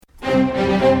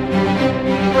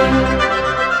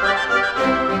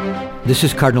This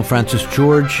is Cardinal Francis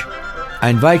George. I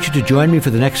invite you to join me for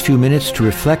the next few minutes to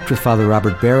reflect with Father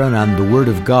Robert Barron on the Word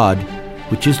of God,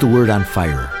 which is the Word on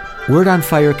Fire. Word on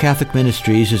Fire Catholic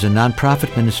Ministries is a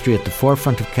non-profit ministry at the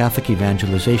forefront of Catholic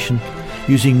evangelization,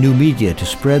 using new media to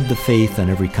spread the faith on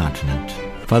every continent.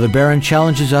 Father Barron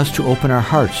challenges us to open our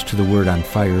hearts to the Word on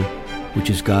Fire, which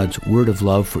is God's word of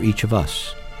love for each of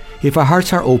us. If our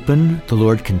hearts are open, the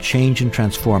Lord can change and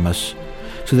transform us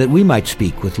so that we might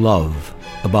speak with love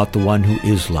about the one who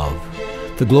is love.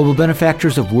 The global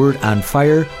benefactors of Word on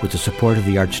Fire, with the support of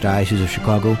the Archdiocese of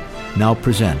Chicago, now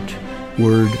present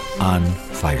Word on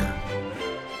Fire.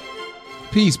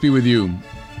 Peace be with you.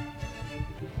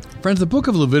 Friends, the book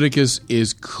of Leviticus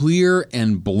is clear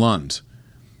and blunt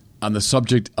on the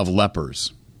subject of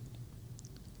lepers.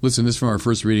 Listen, this is from our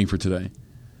first reading for today.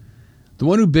 The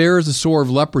one who bears the sore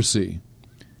of leprosy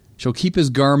shall keep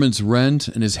his garments rent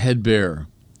and his head bare,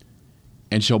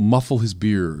 and shall muffle his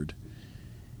beard.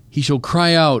 He shall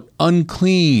cry out,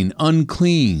 "Unclean,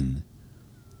 unclean."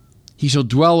 He shall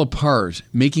dwell apart,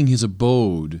 making his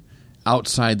abode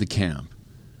outside the camp.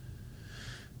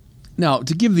 Now,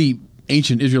 to give the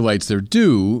ancient Israelites their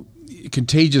due,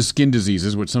 contagious skin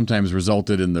diseases, which sometimes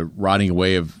resulted in the rotting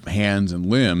away of hands and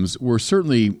limbs, were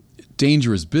certainly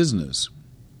dangerous business.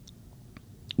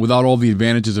 Without all the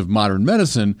advantages of modern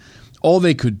medicine, all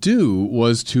they could do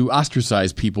was to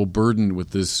ostracize people burdened with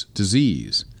this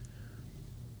disease.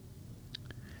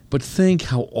 But think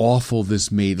how awful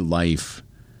this made life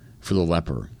for the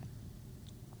leper.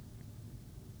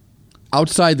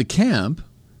 Outside the camp,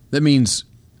 that means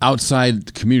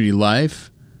outside community life,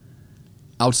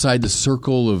 outside the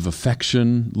circle of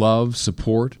affection, love,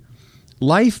 support,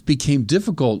 life became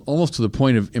difficult almost to the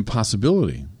point of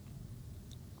impossibility.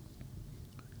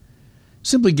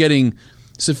 Simply getting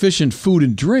sufficient food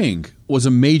and drink was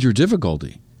a major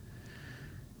difficulty.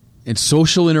 And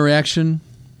social interaction,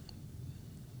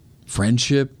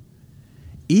 friendship,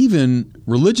 even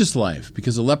religious life,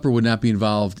 because a leper would not be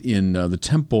involved in the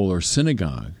temple or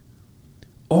synagogue,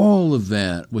 all of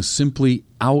that was simply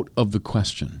out of the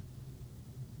question.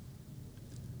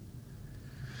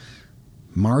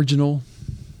 Marginal,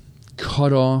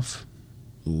 cut off,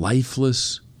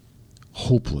 lifeless,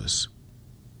 hopeless.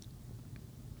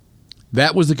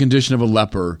 That was the condition of a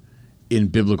leper in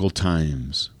biblical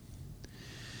times.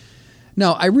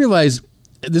 Now, I realize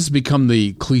this has become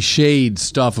the cliched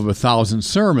stuff of 1,000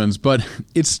 sermons, but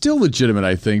it's still legitimate,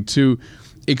 I think, to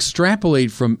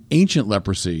extrapolate from ancient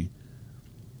leprosy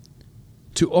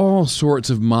to all sorts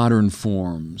of modern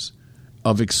forms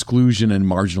of exclusion and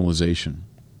marginalization.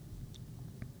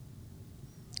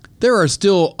 There are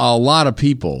still a lot of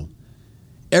people,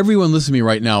 everyone listening to me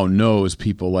right now knows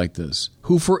people like this,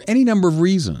 who for any number of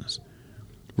reasons,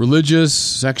 religious,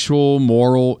 sexual,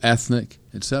 moral, ethnic,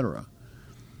 etc.,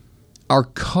 are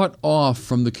cut off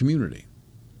from the community.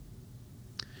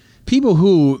 People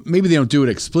who, maybe they don't do it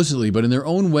explicitly, but in their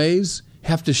own ways,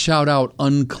 have to shout out,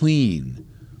 "Unclean."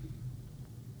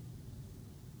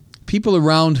 People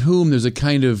around whom there's a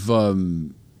kind of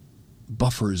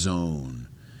buffer zone.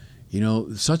 You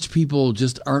know, such people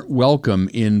just aren't welcome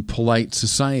in polite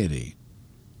society.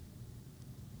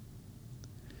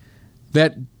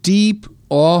 That deep,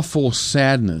 awful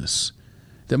sadness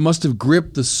that must have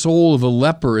gripped the soul of a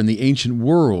leper in the ancient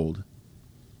world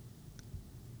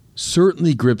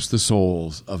certainly grips the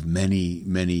souls of many,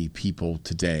 many people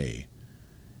today.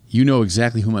 You know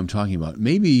exactly whom I'm talking about.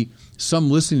 Maybe some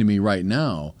listening to me right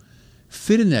now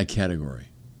fit in that category.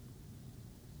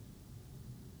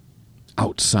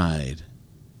 Outside,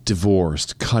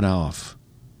 divorced, cut off.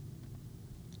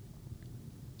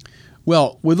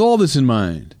 Well, with all this in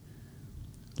mind,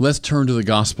 let's turn to the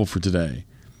gospel for today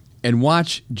and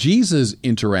watch Jesus'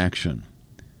 interaction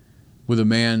with a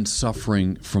man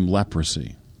suffering from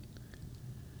leprosy.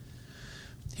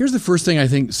 Here's the first thing I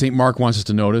think St. Mark wants us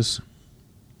to notice,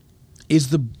 is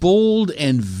the bold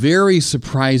and very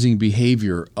surprising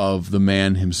behavior of the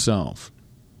man himself.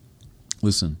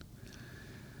 Listen.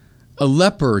 A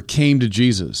leper came to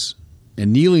Jesus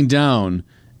and, kneeling down,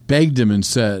 begged him and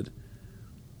said,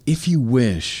 "If you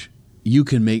wish, you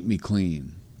can make me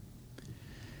clean."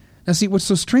 Now, see, what's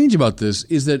so strange about this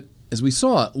is that, as we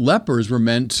saw, lepers were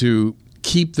meant to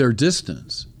keep their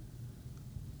distance.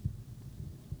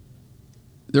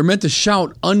 They're meant to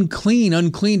shout, "Unclean,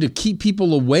 unclean," to keep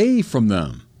people away from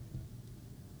them.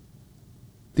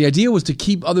 The idea was to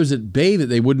keep others at bay, that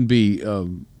they wouldn't be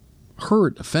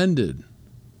hurt, offended.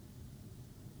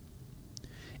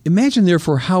 Imagine,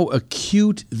 therefore, how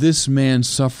acute this man's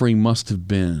suffering must have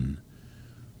been,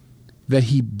 that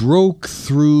he broke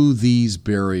through these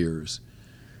barriers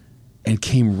and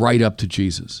came right up to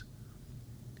Jesus.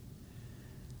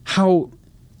 how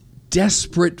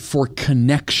desperate for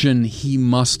connection he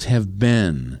must have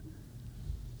been.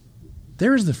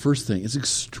 There's the first thing. It's an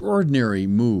extraordinary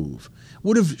move.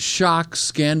 Would have shocked,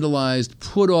 scandalized,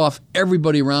 put off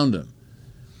everybody around him.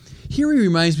 Here he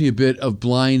reminds me a bit of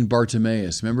blind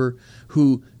Bartimaeus, remember,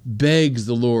 who begs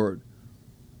the Lord,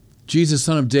 Jesus,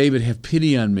 Son of David, have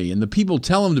pity on me. And the people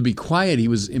tell him to be quiet. He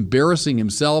was embarrassing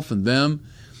himself and them,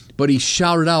 but he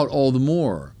shouted out all the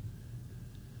more.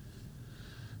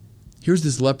 Here's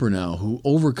this leper now who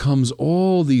overcomes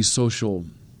all these social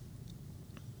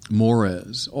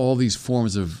mores, all these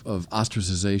forms of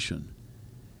ostracization,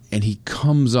 and he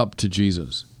comes up to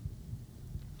Jesus.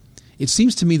 It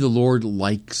seems to me the Lord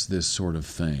likes this sort of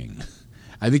thing.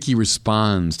 I think he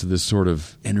responds to this sort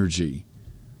of energy.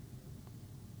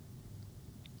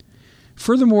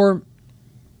 Furthermore,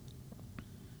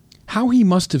 how he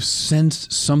must have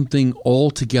sensed something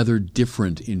altogether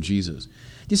different in Jesus.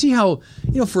 You see how,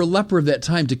 for a leper of that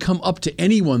time to come up to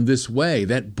anyone this way,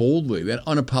 that boldly, that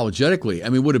unapologetically,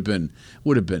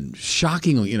 would have been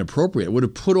shockingly inappropriate. It would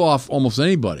have put off almost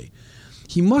anybody.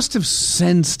 He must have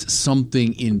sensed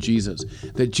something in Jesus,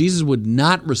 that Jesus would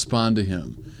not respond to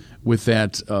him with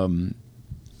that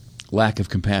lack of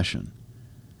compassion.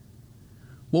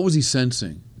 What was he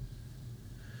sensing?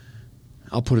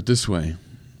 I'll put it this way.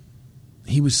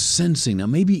 He was sensing, now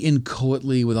maybe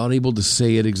inchoately, without able to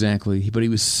say it exactly, but he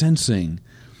was sensing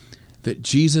that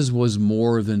Jesus was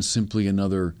more than simply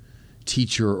another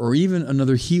teacher or even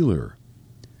another healer,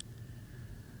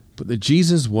 but that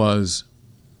Jesus was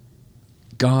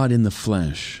God in the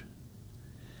flesh,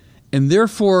 and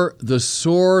therefore the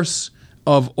source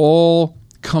of all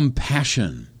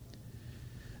compassion.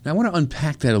 Now I want to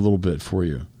unpack that a little bit for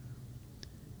you.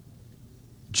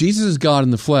 Jesus is God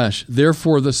in the flesh,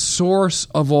 therefore the source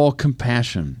of all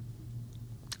compassion.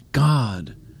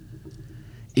 God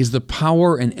is the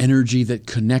power and energy that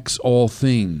connects all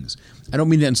things. I don't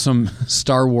mean that in some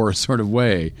Star Wars sort of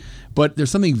way, but there's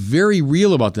something very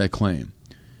real about that claim.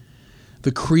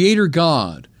 The Creator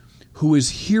God, who is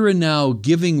here and now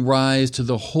giving rise to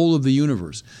the whole of the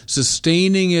universe,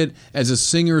 sustaining it as a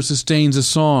singer sustains a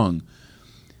song,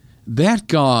 that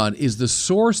God is the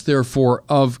source, therefore,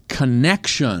 of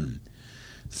connection.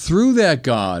 Through that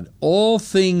God, all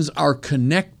things are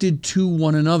connected to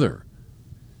one another.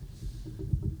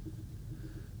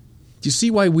 Do you see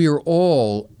why we are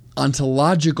all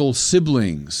ontological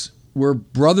siblings? We're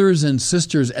brothers and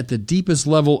sisters at the deepest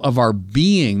level of our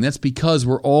being. That's because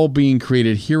we're all being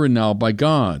created here and now by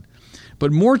God.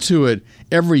 But more to it,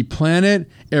 every planet,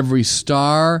 every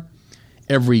star,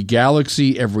 every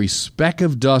galaxy, every speck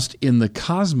of dust in the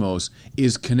cosmos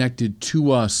is connected to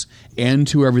us and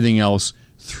to everything else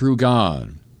through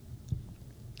God.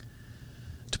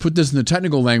 To put this in the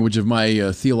technical language of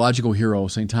my theological hero,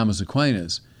 St. Thomas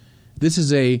Aquinas, this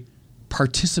is a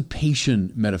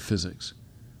participation metaphysics.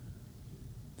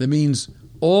 That means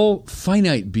all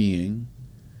finite being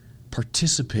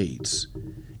participates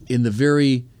in the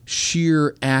very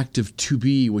sheer act of to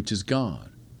be, which is God.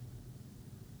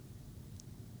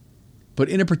 But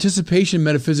in a participation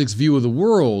metaphysics view of the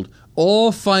world,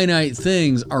 all finite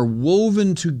things are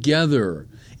woven together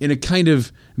in a kind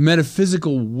of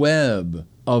metaphysical web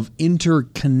of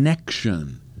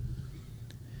interconnection.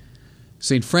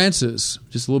 St. Francis,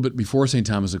 just a little bit before St.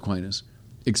 Thomas Aquinas,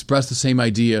 expressed the same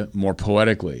idea more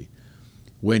poetically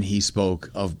when he spoke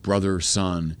of brother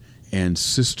sun and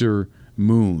sister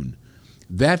moon.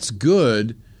 That's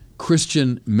good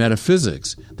Christian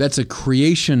metaphysics. That's a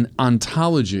creation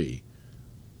ontology.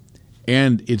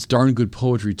 And it's darn good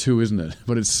poetry too, isn't it?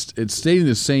 But it's stating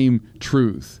the same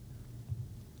truth.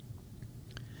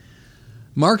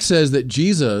 Mark says that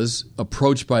Jesus,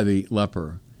 approached by the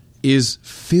leper, is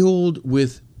filled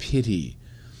with pity.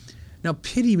 Now,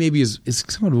 pity maybe is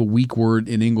somewhat of a weak word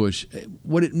in English.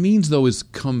 What it means, though, is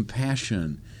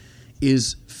compassion,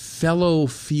 is fellow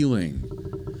feeling.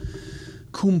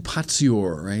 Cum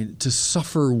patior, right? To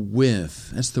suffer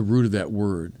with. That's the root of that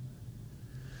word.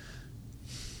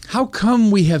 How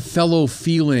come we have fellow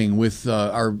feeling with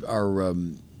our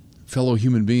fellow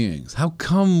human beings? How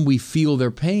come we feel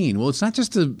their pain? Well, it's not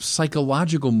just a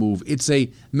psychological move. It's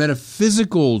a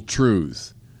metaphysical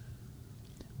truth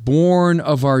born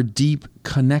of our deep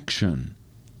connection.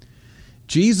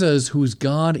 Jesus, who's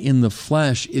God in the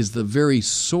flesh, is the very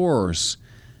source,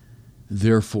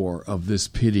 therefore, of this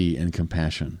pity and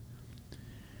compassion.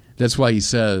 That's why he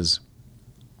says,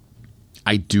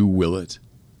 I do will it.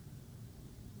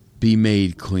 Be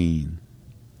made clean.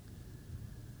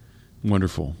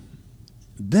 Wonderful.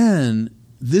 Then,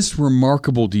 this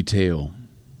remarkable detail.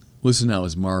 Listen now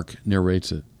as Mark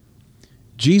narrates it.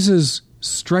 Jesus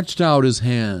stretched out his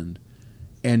hand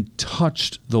and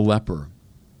touched the leper.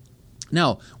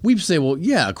 Now, we say, well,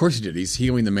 yeah, of course he did. He's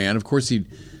healing the man. Of course he'd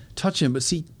touch him. But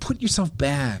see, put yourself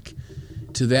back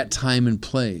to that time and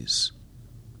place.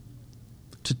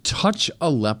 To touch a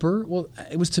leper, well,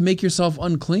 it was to make yourself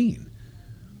unclean.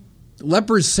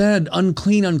 Lepers said,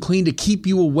 unclean, unclean, to keep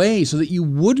you away so that you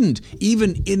wouldn't,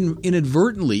 even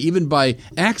inadvertently, even by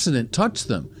accident, touch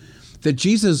them. That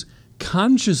Jesus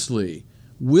consciously,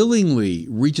 willingly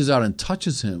reaches out and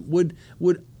touches him would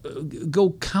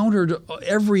go counter to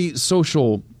every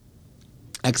social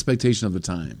expectation of the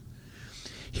time.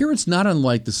 Here it's not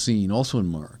unlike the scene, also in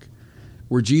Mark,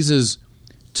 where Jesus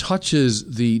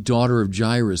touches the daughter of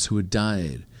Jairus who had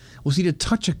died. Well, see, to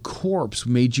touch a corpse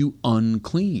made you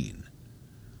unclean.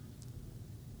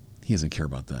 He doesn't care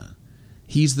about that.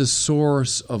 He's the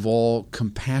source of all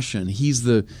compassion. He's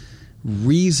the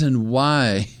reason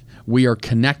why we are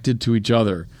connected to each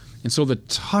other. And so the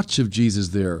touch of Jesus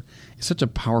there is such a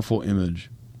powerful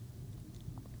image.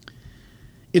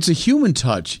 It's a human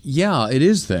touch. Yeah, it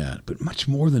is that, but much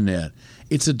more than that.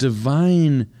 It's a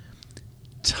divine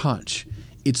touch.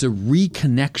 It's a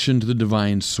reconnection to the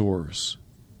divine source.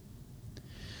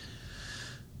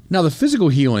 Now, the physical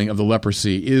healing of the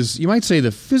leprosy is, you might say,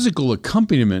 the physical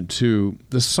accompaniment to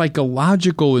the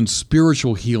psychological and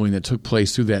spiritual healing that took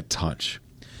place through that touch.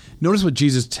 Notice what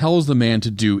Jesus tells the man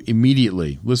to do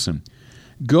immediately. Listen,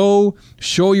 go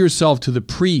show yourself to the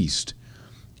priest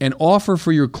and offer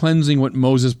for your cleansing what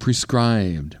Moses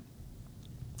prescribed.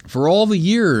 For all the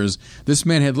years this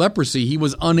man had leprosy, he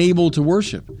was unable to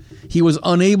worship. He was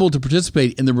unable to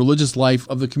participate in the religious life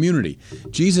of the community.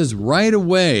 Jesus right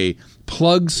away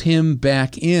plugs him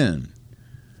back in.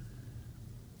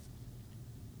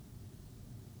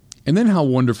 And then how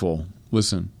wonderful,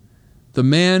 listen, the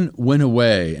man went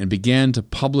away and began to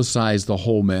publicize the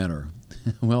whole matter.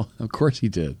 Well, of course he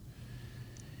did.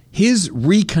 His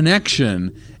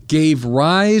reconnection gave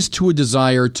rise to a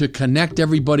desire to connect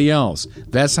everybody else.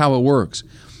 That's how it works.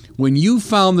 When you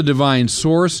found the divine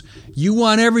source, you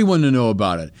want everyone to know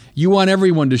about it. You want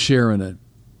everyone to share in it.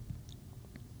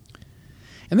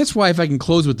 And that's why, if I can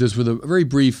close with this, with a very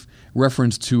brief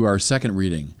reference to our second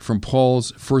reading from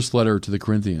Paul's first letter to the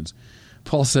Corinthians.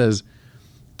 Paul says,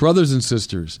 brothers and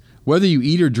sisters, whether you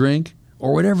eat or drink,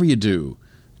 or whatever you do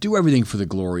everything for the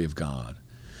glory of God.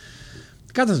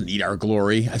 God doesn't need our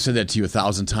glory. I've said that to you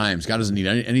 1,000 times. God doesn't need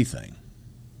anything.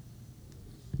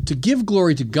 To give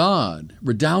glory to God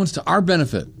redounds to our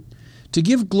benefit. To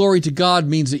give glory to God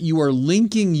means that you are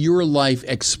linking your life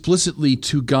explicitly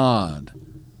to God.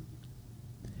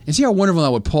 And see how wonderful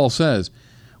that what Paul says.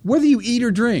 Whether you eat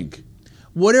or drink,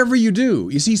 whatever you do,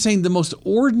 you see, he's saying the most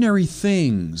ordinary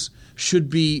things should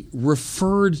be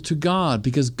referred to God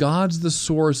because God's the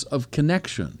source of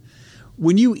connection.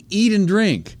 When you eat and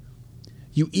drink,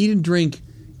 you eat and drink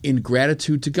in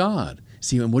gratitude to God.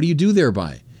 See, and what do you do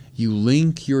thereby? You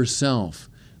link yourself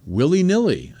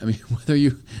willy-nilly. I mean,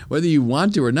 whether you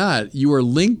want to or not, you are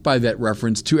linked by that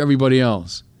reference to everybody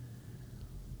else.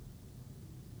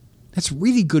 That's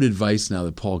really good advice now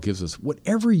that Paul gives us.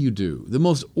 Whatever you do, the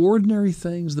most ordinary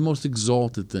things, the most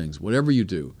exalted things, whatever you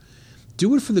do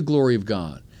it for the glory of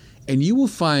God. And you will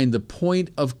find the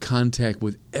point of contact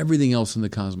with everything else in the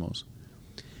cosmos.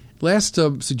 Last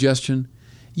suggestion.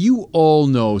 You all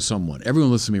know someone, everyone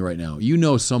listen to me right now, you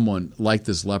know someone like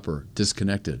this leper,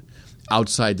 disconnected,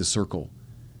 outside the circle.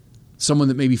 Someone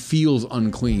that maybe feels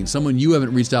unclean, someone you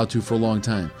haven't reached out to for a long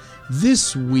time.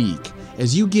 This week,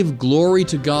 as you give glory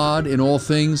to God in all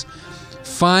things,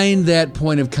 find that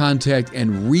point of contact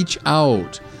and reach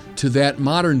out to that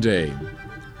modern day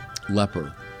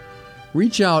leper.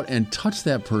 Reach out and touch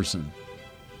that person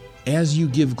as you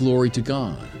give glory to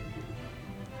God.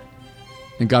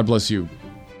 And God bless you.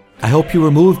 I hope you were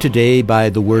moved today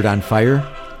by the Word on Fire.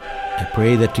 I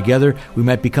pray that together we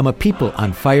might become a people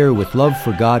on fire with love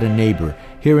for God and neighbor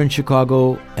here in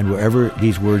Chicago and wherever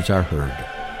these words are heard.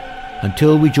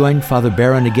 Until we join Father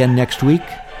Barron again next week,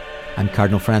 I'm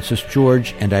Cardinal Francis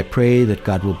George, and I pray that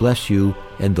God will bless you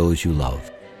and those you love.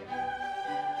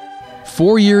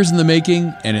 4 years in the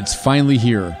making, and it's finally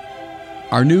here.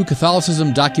 Our new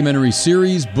Catholicism documentary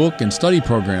series, book, and study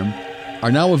program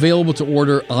are now available to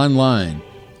order online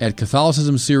at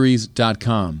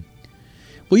CatholicismSeries.com.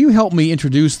 Will you help me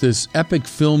introduce this epic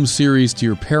film series to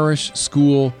your parish,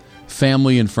 school,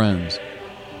 family, and friends?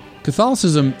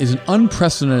 Catholicism is an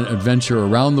unprecedented adventure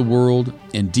around the world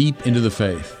and deep into the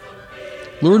faith.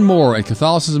 Learn more at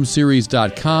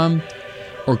CatholicismSeries.com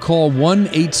or call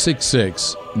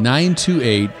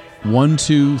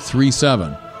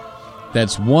 1-866-928-1237.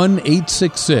 That's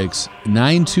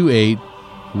 1-866-928-1237.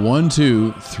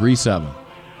 1237.